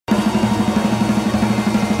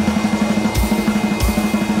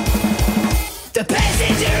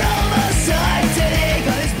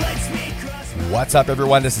What's up,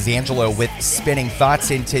 everyone? This is Angelo with Spinning Thoughts,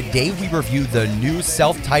 and today we review the new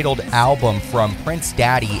self-titled album from Prince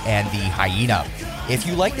Daddy and the Hyena. If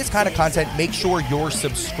you like this kind of content, make sure you're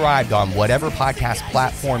subscribed on whatever podcast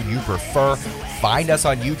platform you prefer. Find us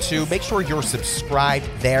on YouTube. Make sure you're subscribed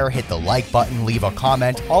there. Hit the like button, leave a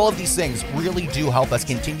comment. All of these things really do help us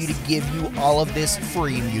continue to give you all of this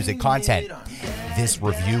free music content. This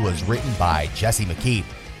review was written by Jesse McKee.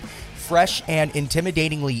 Fresh and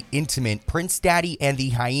intimidatingly intimate, Prince Daddy and the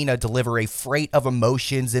Hyena deliver a freight of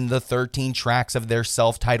emotions in the 13 tracks of their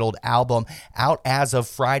self-titled album, out as of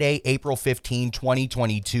Friday, April 15,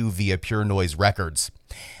 2022 via Pure Noise Records.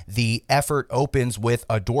 The effort opens with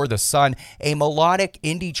Adore the Sun, a melodic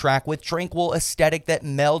indie track with tranquil aesthetic that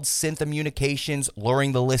melds synth communications,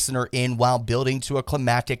 luring the listener in while building to a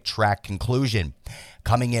climactic track conclusion.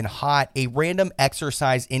 Coming in hot, a random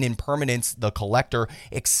exercise in impermanence, The Collector,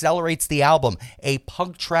 accelerates the album, a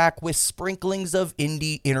punk track with sprinklings of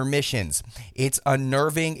indie intermissions. It's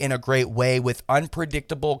unnerving in a great way with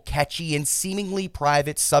unpredictable, catchy, and seemingly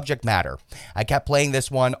private subject matter. I kept playing this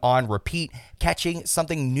one on repeat, catching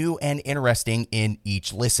something new and interesting in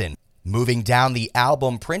each listen. Moving down the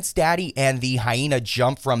album, Prince Daddy and the Hyena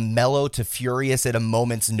jump from mellow to furious at a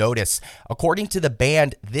moment's notice. According to the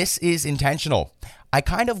band, this is intentional. I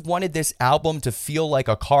kind of wanted this album to feel like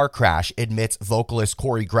a car crash, admits vocalist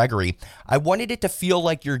Corey Gregory. I wanted it to feel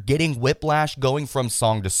like you're getting whiplash going from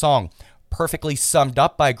song to song. Perfectly summed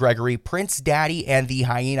up by Gregory, Prince Daddy and the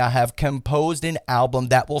Hyena have composed an album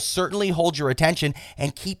that will certainly hold your attention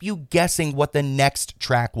and keep you guessing what the next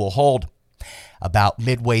track will hold. About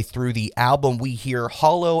midway through the album, we hear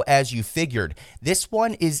Hollow As You Figured. This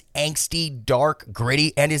one is angsty, dark,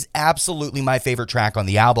 gritty, and is absolutely my favorite track on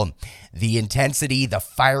the album. The intensity, the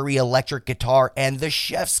fiery electric guitar, and the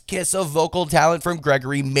chef's kiss of vocal talent from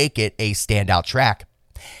Gregory make it a standout track.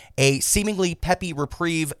 A seemingly peppy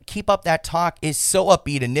reprieve, Keep Up That Talk, is so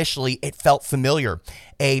upbeat initially it felt familiar.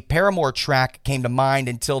 A Paramore track came to mind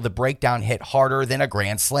until the breakdown hit harder than a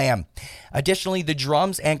grand slam. Additionally, the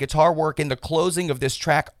drums and guitar work in the closing of this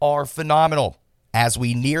track are phenomenal. As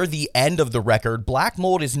we near the end of the record, Black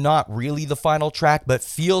Mold is not really the final track, but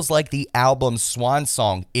feels like the album's swan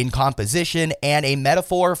song in composition and a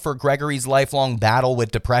metaphor for Gregory's lifelong battle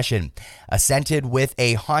with depression. Accented with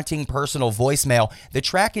a haunting personal voicemail, the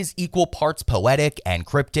track is equal parts poetic and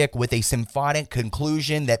cryptic, with a symphonic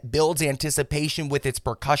conclusion that builds anticipation with its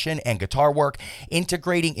percussion and guitar work,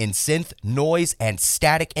 integrating in synth, noise, and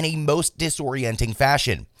static in a most disorienting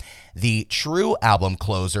fashion. The true album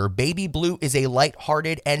closer, Baby Blue, is a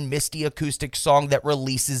lighthearted and misty acoustic song that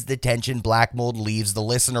releases the tension Black Mold leaves the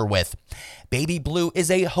listener with. Baby Blue is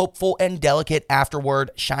a hopeful and delicate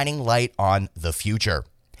afterword, shining light on the future.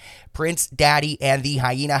 Prince Daddy and the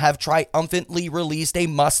Hyena have triumphantly released a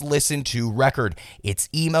must-listen-to record. It's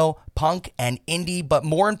emo, punk, and indie, but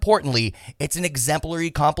more importantly, it's an exemplary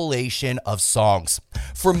compilation of songs.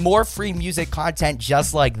 For more free music content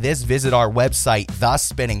just like this, visit our website,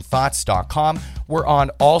 thespinningthoughts.com. We're on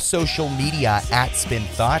all social media at Spin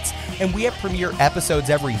Thoughts, and we have premiere episodes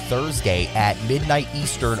every Thursday at midnight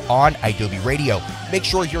Eastern on iDoby Radio. Make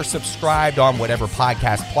sure you're subscribed on whatever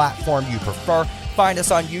podcast platform you prefer. Find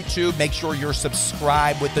us on YouTube. Make sure you're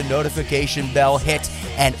subscribed with the notification bell hit,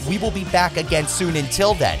 and we will be back again soon.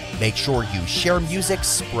 Until then, make sure you share music,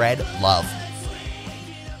 spread love.